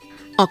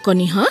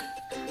অকণিহঁত,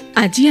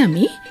 আজি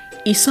আমি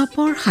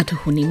ইছপৰ সাধু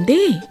শুনিম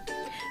দেই।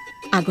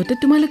 আগতে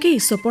তোমালোকে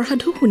ইছপৰ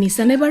সাধু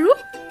শুনিছানে বাৰু?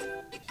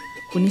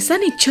 শুনিছা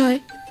নিশ্চয়।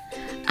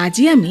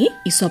 আজি আমি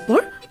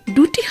ইছপৰ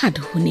দুটি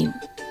সাধু শুনিম।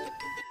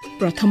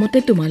 প্ৰথমতে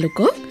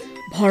তোমালোকক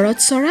ভৰত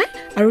চৰাই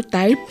আৰু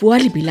তাইৰ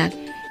পোৱালীবিলাক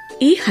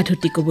এই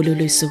সাধুটি ক'বলৈ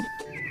লৈছোঁ।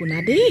 শুনা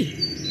দেই।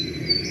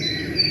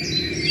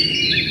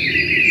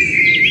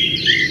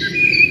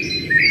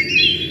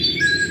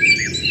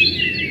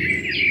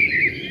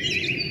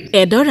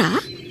 এডৰা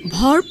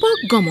ভৰপক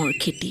গমৰ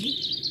খেতি।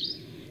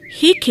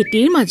 সেই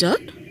খেতিৰ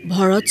মাজত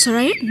ভৰত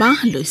চৰায়ে বাঁহ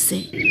লৈছে।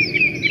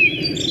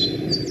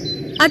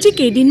 আজি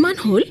কেইদিনমান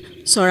হ'ল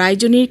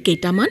চৰাইজনীৰ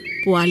কেইটামান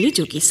পোৱালি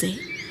জগিছে।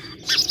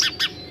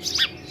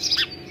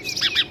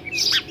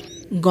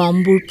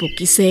 গমবোৰ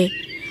পকিছে,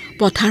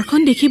 পথাৰখন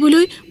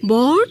দেখিবলৈ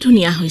বৰ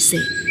ধুনীয়া হৈছে।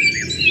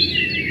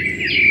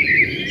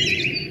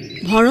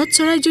 ভৰত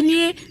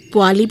চৰাইজনীয়ে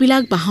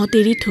পোৱালিবিলাক বাঁহত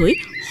এৰি থৈ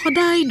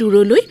সদায়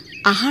দূৰলৈ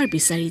আহাৰ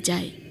বিচাৰি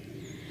যায়।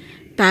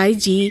 তাই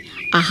যি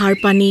আহাৰ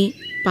পানী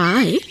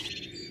পায়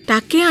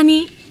তাকে আনি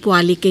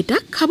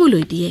পোৱালিকেইটাক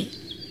খাবলৈ দিয়ে।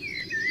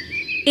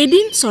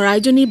 এদিন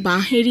চৰাইজনী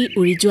বাঁহ এৰি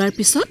উৰি যোৱাৰ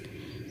পিছত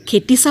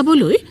খেতি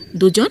চাবলৈ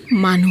দুজন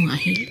মানুহ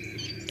আহিল।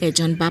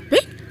 এজন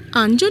বাপেক,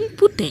 আনজন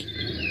পুতেক।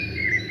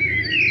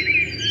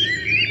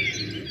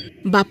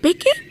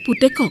 বাপেকে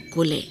পুতেকক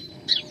ক'লে,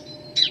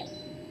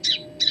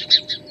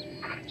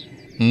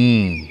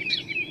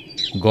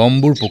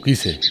 গমবোৰ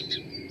পকিছে,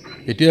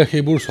 এতিয়া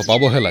সেইবোৰ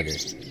চপাবহে লাগে।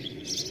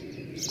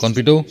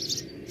 কণপিতৌ,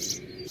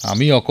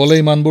 আমি অকলে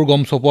ইমানবোৰ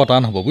গম চপোৱা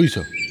টান হ'ব বুজিছ।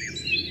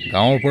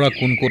 গাঁৱৰ পৰা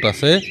কোন ক'ত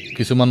আছে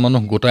কিছুমান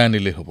মানুহ গোটাই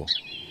আনিলেই হ'ব।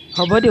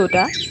 হ'ব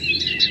দেউতা।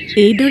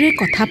 এইদৰে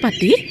কথা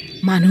পাতি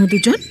মানুহ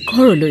দুজন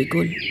ঘৰলৈ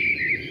গ'ল।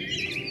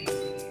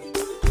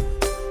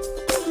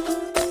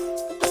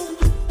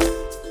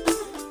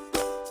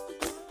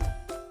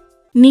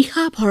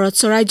 নিশা ভৰত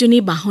চৰাইজনী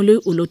বাঁহলৈ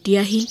উলটি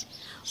আহিল।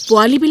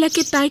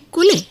 পোৱালীবিলাকে তাইক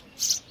ক'লে,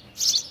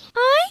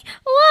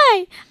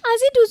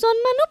 আজি দুজন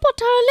মানুহ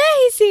পথাৰলৈ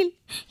আহিছিল।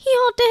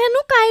 সিহঁতে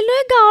হেনো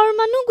কাইলৈ গাঁৱৰ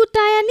মানুহ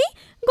গোটাই আনি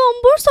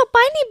গমবোৰ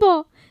চপাই নিব।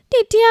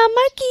 তেতিয়া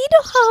আমাৰ কি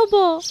দশা হ'ব?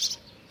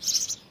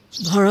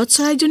 ভৰত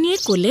চৰাইজনীয়ে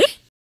ক'লে,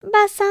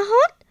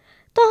 বাচাহঁত,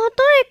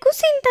 তহঁতৰ একো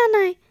চিন্তা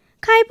নাই,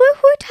 খাই বৈ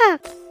শুই থাক।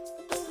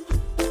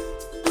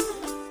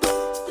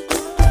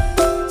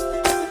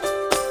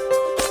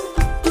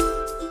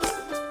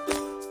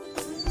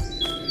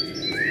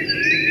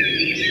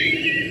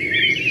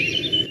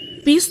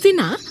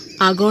 পিছদিনা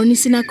আগৰ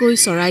নিচিনাকৈ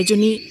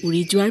চৰাইজনী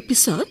উৰি যোৱাৰ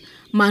পিছত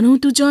মানুহ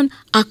দুজন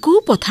আকৌ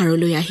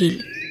পথাৰলৈ আহিল।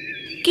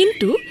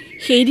 কিন্তু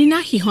সেইদিনা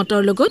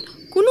সিহঁতৰ লগত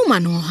কোনো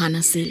মানুহ অহা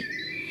নাছিল।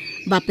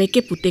 বাপেকে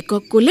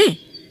পুতেকক ক'লে,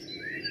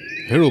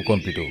 হেৰৌ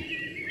কণপিতৌ,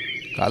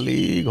 কালি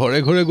ঘৰে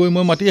ঘৰে গৈ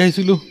মই মাতি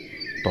আহিছিলোঁ,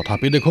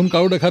 তথাপি দেখোন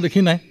কাৰো দেখা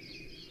দেখি নাই।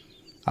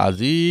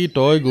 আজি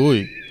তই গৈ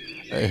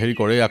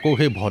আকৌ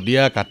সেই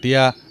ভদিয়া,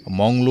 কাটিয়া,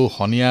 মংলু,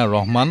 শনিয়া,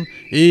 ৰহমান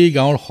এই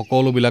গাঁৱৰ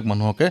সকলোবিলাক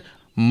মানুহকে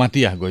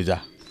মাতি আহগৈ যা।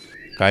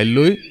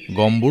 কাইলৈ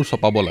গমবোৰ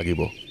চপাব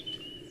লাগিব।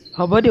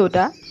 হ'ব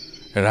দেউতা।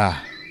 ৰাহ,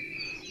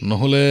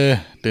 নহ'লে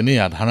তেনেই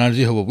আধা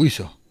নাৰ্জী হ'ব বুজিছ,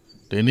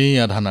 তেনেই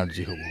আধা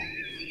নাৰ্জী হ'ব।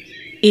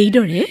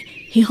 এইদৰে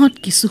সিহঁত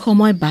কিছু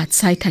সময় বাট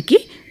চাই থাকি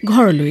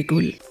ঘৰলৈ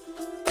গ'ল।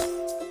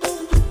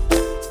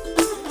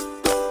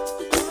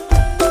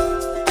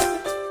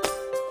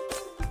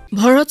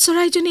 ভৰত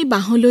চৰাইজনী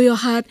বাঁহলৈ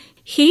অহাত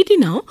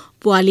সেইদিনাও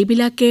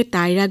পোৱালীবিলাকে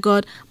তাইৰ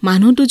আগত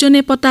মানুহ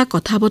দুজনে পতা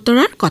কথা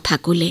বতৰাৰ কথা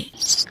ক'লে।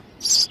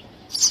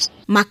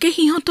 মাকে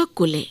সিহঁতক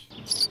ক'লে,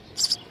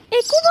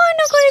 একো ভয়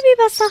নকৰিবি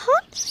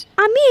বাচাহঁত,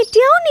 আমি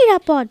এতিয়াও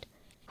নিৰাপদ।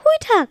 শুই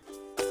থাক।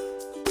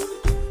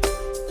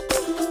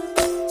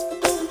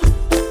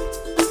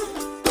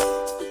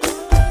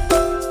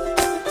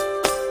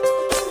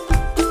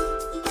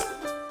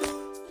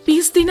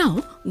 পিছদিনাও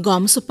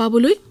গম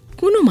চপাবলৈ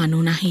কোনো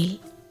মানুহ নাহিল।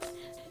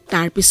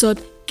 তাৰপিছত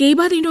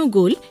কেইবাদিনো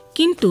গ'ল,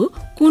 কিন্তু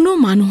কোনো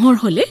মানুহৰ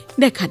হ'লে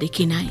দেখা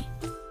দেখি নাই।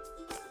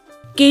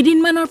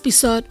 কেইদিনমানৰ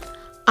পিছত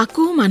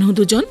আকৌ মানুহ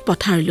দুজন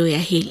পথাৰলৈ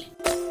আহিল।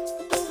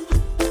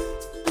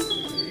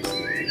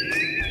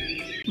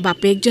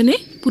 বাপেকজনে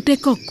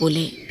পুতেকক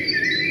ক'লে,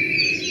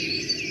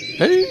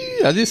 এই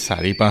আজি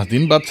 4-5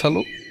 দিন বাট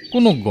চালোঁ,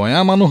 কোনো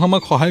গঞা মানুহ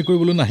আমাক সহায়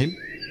কৰিবলৈ নাহিল।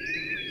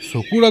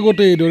 চকুৰ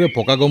আগতে এইদৰে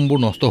পকা গমবোৰ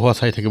নষ্ট হোৱা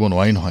চাই থাকিব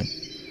নোৱাৰি নহয়।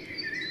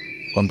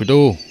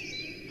 কণপিতৌ,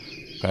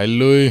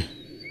 কাইলৈ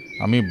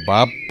আমি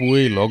বাপ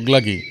পুৱেই লগ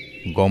লাগি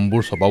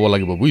গমবোৰ চপাব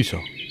লাগিব বুজিছ।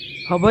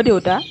 হ'ব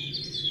দেউতা।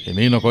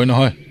 এনেই নকয়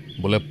নহয়,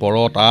 বোলে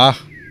পৰত আহ,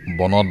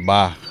 বনত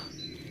বাহ।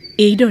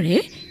 এইদৰে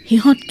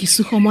সিহঁত কিছু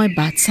সময়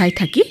বাট চাই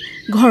থাকি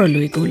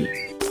ঘৰলৈ গ'ল।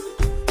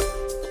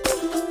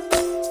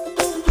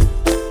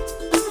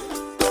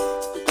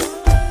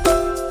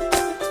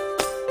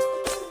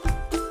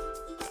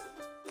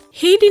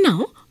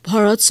 সেইদিনাও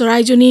ভৰত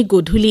চৰাইজনী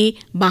গধূলি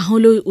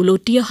বাঁহলৈ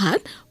উলটি অহাত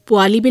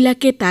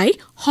পোৱালীবিলাকে তাইক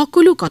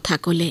সকলো কথা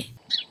ক'লে।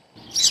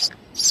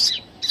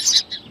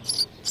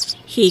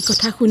 সেই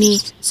কথা শুনি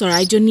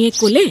চৰাইজনীয়ে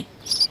ক'লে,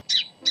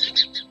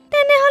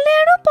 তেনেহ'লে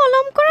আৰু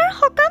পলম কৰাৰ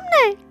সকাম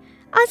নাই।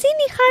 আজি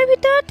নিশাৰ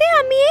ভিতৰতে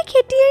আমি এই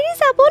খেতি এৰি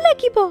যাব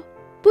লাগিব।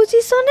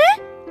 বুজিছনে?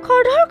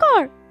 খৰধৰ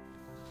কৰ।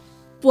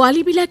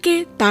 পোৱালীবিলাকে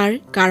তাৰ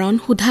কাৰণ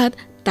সোধাত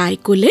তাই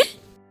ক'লে,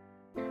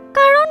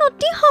 কাৰণ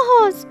অতি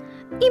সহজ।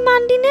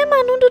 ইমান দিনে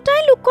মানুহ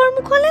দুটাই লোকৰ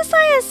মুখলৈ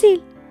চাই আছিল।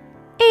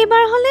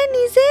 এইবাৰ হ'লে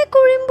নিজেই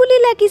কৰিম বুলি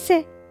লাগিছে।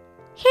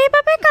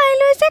 সেইবাবে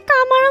কাইলৈ যে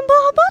কাম আৰম্ভ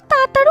হ'ব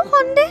তাত আৰু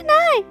সন্দেহ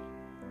নাই।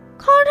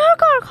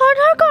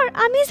 খৰধৰ কৰ,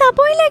 আমি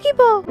যাবই লাগিব।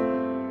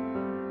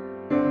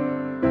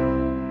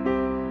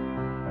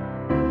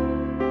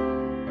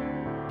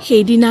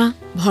 সেইদিনা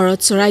ভৰত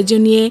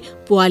চৰাইজনীয়ে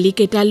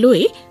পোৱালীকেইটা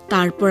লৈ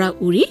তাৰ পৰা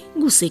উৰি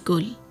গুচি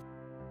গ'ল।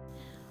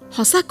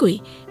 সঁচাকৈ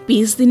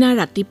পিছদিনা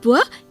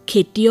ৰাতিপুৱা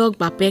খেতিয়ক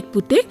বাপেক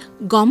পুতেক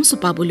গম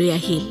চপাবলৈ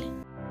আহিল।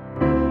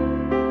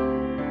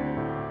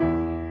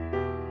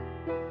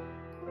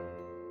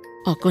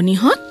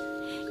 অকণিহঁত,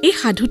 এই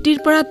সাধুটিৰ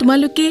পৰা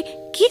তোমালোকে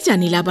কি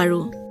জানিলা বাৰু?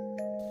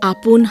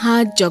 আপোন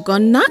হাত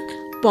জগন্নাথ,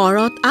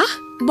 পৰত আহ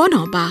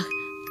বনবাস।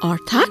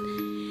 অৰ্থাৎ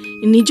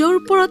নিজৰ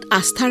ওপৰত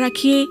আস্থা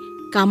ৰাখিয়েই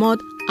কামত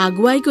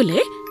আগুৱাই গ'লে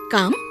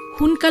কাম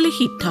সোনকালে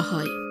সিদ্ধ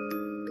হয়।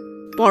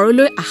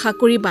 পৰলৈ আশা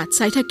কৰি বাট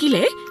চাই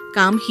থাকিলে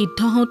কাম সিদ্ধ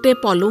হওঁতে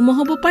পলমো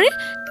হ'ব পাৰে,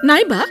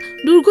 নাইবা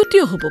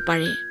দুৰ্গতিও হ'ব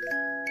পাৰে।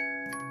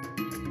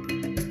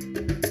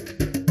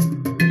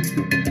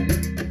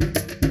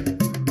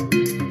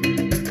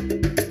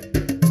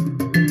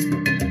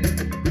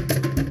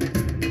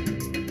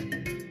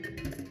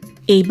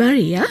 এইবাৰ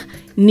এয়া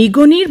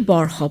নিগনিৰ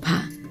বৰসভা।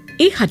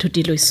 এই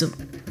সাধুটি লৈছো,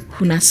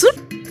 শুনাচোন।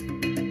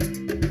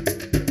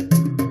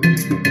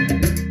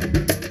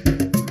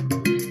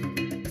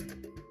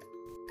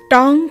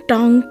 টং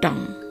টং টং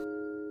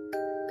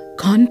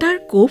ঘণ্টাৰ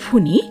কোব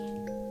শুনি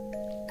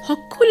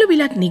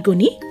সকলোবিলাক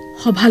নিগনি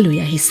সভালৈ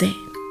আহিছে।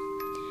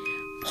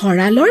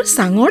 ভঁৰালৰ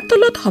চাঙৰ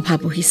তলত সভা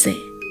বহিছে।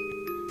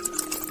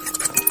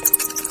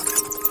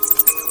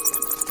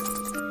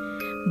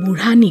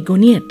 বুঢ়া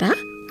নিগনি এটা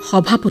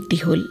সভাপতি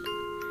হ'ল।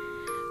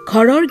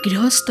 ঘৰৰ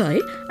গৃহস্থই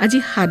আজি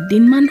 7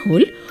 দিনমান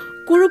হ'ল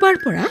ক'ৰবাৰ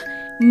পৰা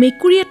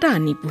মেকুৰী এটা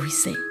আনি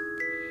পুহিছে।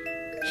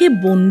 সেই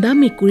বন্দা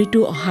মেকুৰীটো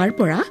অহাৰ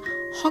পৰা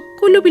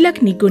সকলোবিলাক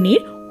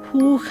নিগনিৰ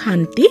সুখ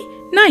শান্তি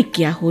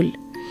নাইকিয়া হ'ল।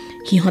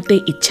 সিহঁতে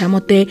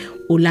ইচ্ছামতে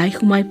ওলাই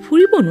সোমাই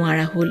ফুৰিব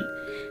নোৱাৰা হ'ল।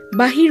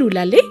 বাহিৰ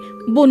ওলালেই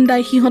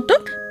বন্দাই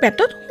সিহঁতক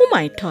পেটত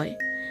সোমাই থয়।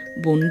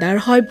 বন্দাৰ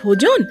হয়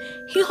ভোজন,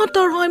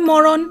 সিহঁতৰ হয়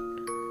মৰণ।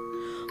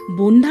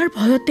 বন্দাৰ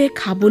ভয়তে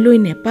খাবলৈ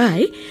নেপাই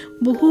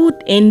বহুত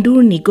এন্দুৰ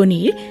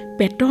নিগনিৰ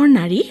পেটৰ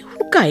নাড়ী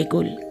শুকাই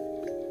গ'ল।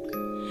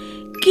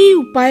 কি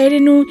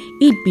উপায়েৰেনো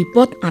এই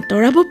বিপদ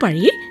আঁতৰাব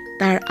পাৰি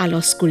তাৰ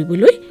আলোচ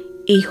কৰিবলৈ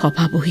এই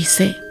সভা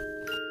বহিছে।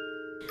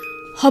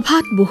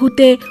 সভাত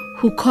বহুতে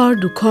সুখৰ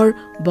দুখৰ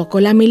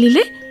বকলা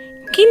মেলিলে,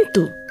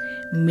 কিন্তু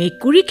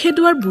মেকুৰী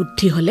খেদোৱাৰ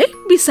বুদ্ধি হ'লে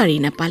বিচাৰি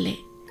নাপালে।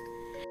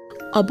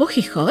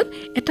 অৱশেষত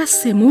এটা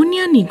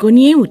চেমনীয়া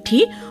নিগনিয়ে উঠি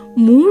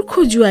মূৰ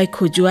খজুৱাই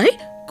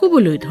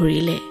ক'বলৈ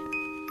ধৰিলে,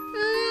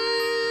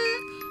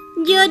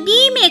 যদি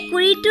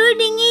মেকুৰীটোৰ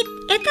ডিঙিত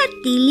এটা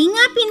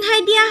টিলিঙা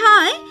পিন্ধাই দিয়া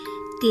হয়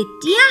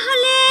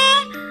তেতিয়াহ'লে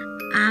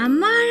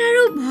আমাৰ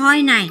আৰু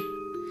ভয় নাই।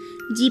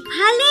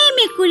 যিফালে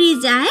মেকুৰী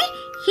যায়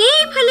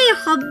সেইফালে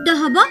শব্দ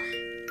হ'ব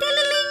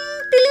টিলিলিং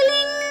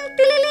টিলিলিং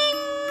টিলিলিং।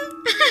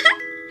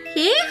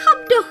 সেই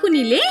শব্দ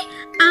শুনিলে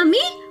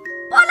আমি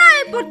পলাই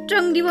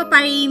পত্ৰং দিব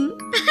পাৰিম।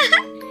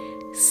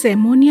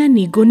 চেমনীয়া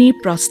নিগনিৰ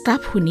প্ৰস্তাৱ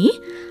শুনি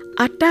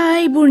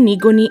আটাইবোৰ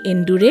নিগনি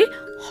এন্দুৰে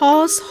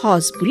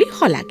সজ বুলি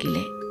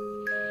শলাগিলে।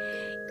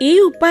 এই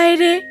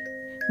উপায়েৰে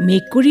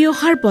মেকুৰী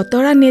অহাৰ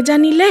বতৰা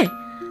নেজানিলে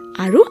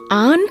আৰু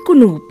আন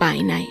কোনো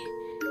উপায় নাই।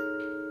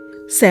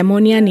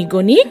 চেমনীয়া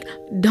নিগনিক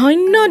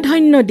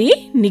ধন্য দি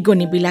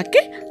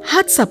নিগনিবিলাকে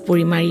হাত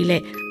চাপৰি মাৰিলে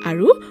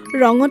আৰু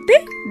ৰঙতে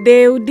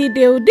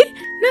দেউদি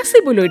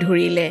নাচিবলৈ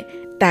ধৰিলে।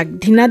 তাক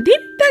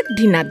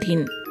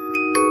ধিনাধিন।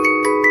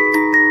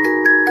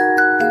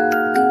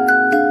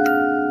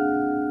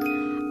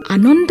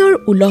 আনন্দৰ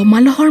উলহ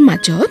মালহৰ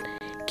মাজত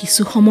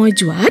কিছু সময়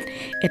যোৱাত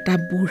এটা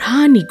বুঢ়া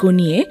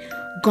নিগনিয়ে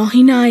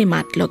গহীনাই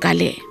মাত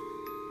লগালে,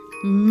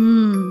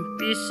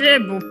 পিছে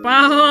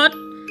বোপাহঁত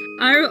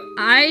আৰু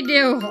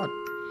আইদেউহঁত,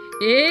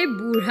 এই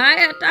বুঢ়াই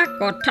এটা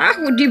কথা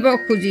সুধিব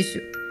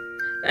খুজিছোঁ।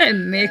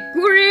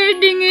 মেকুৰীৰ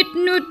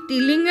ডিঙিতনো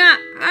টিলিঙা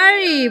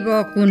আৰিব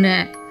কোনে?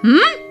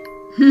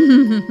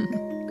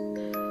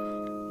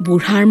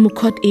 বুঢ়াৰ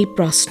মুখত এই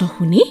প্ৰশ্ন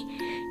শুনি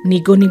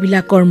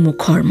নিগনিবিলাকৰ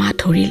মুখৰ মাত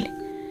ধৰিল।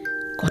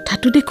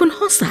 কথাটো দেখোন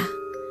সঁচা।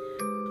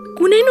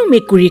 কোনেনো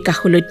মেকুৰীৰ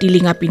কাষলৈ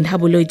টিলিঙা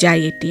পিন্ধাবলৈ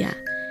যায় এতিয়া?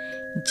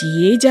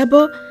 যিয়েই যাব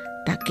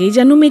তাকেই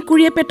জানো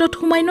মেকুৰীয়ে পেটত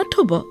সোমাই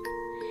নথব?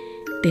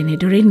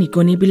 তেনেদৰে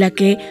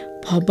নিগনিবিলাকে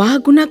ভবা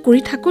গুণা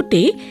কৰি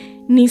থাকোঁতেই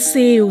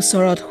নিচেই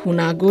ওচৰত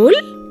শুনা গ'ল,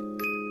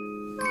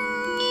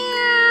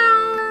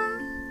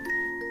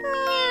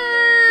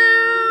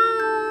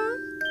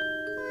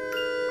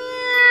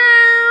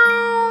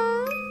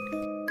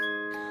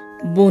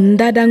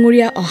 বন্দা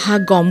ডাঙৰীয়া অহা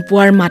গম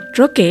পোৱাৰ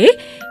মাত্ৰকে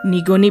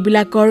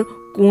নিগনিবিলাকৰ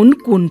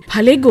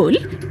কোনফালে গ'ল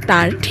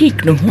তাৰ ঠিক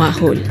নোহোৱা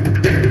হ'ল।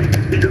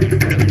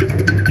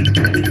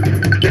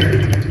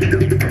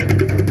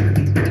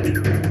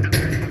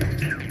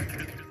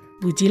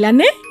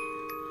 বুজিলানে?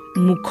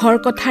 মুখৰ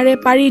কথাৰে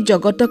পাৰি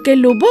জগতকে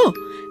ল'ব,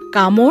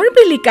 কামৰ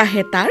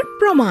বেলিকাহে তাৰ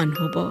প্ৰমাণ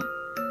হ'ব।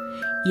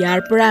 ইয়াৰ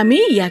পৰা আমি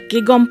ইয়াকে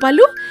গম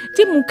পালোঁ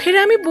যে মুখেৰে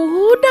আমি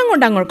বহুত ডাঙৰ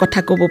ডাঙৰ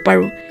কথা ক'ব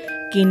পাৰোঁ,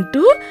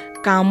 কিন্তু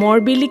কামৰ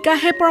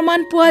বেলিকাহে প্ৰমাণ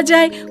পোৱা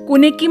যায়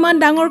কোনে কিমান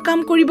ডাঙৰ কাম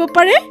কৰিব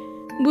পাৰে।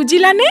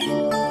 বুজিলানে?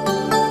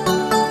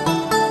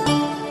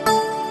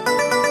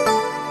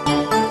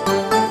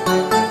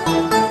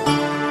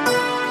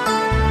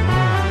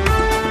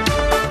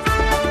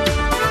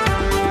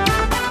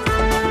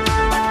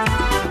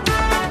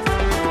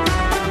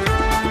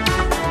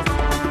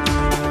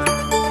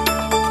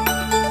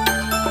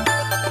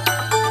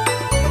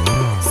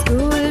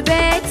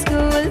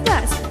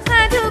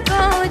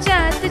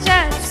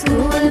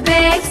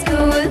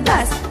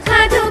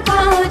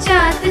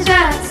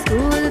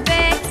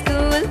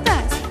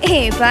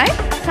 এইবাৰ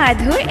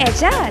সাধুৰ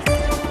এজাত।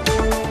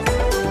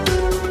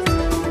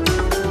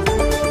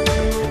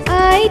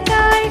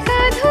 আইতাৰ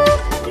সাধু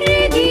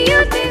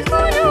ৰেডিঅ'তে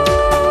শুনো।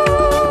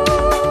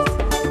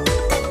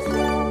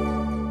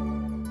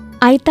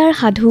 আইতাৰ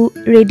সাধু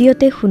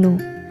ৰেডিঅ'তে শুনো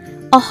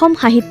অসম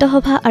সাহিত্য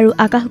সভা আৰু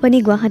আকাশবাণী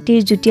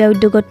গুৱাহাটীৰ যুটীয়া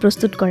উদ্যোগত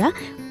প্ৰস্তুত কৰা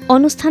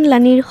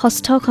অনুষ্ঠানলানিৰ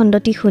 ৬ষ্ঠ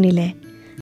খণ্ডটি শুনিলে।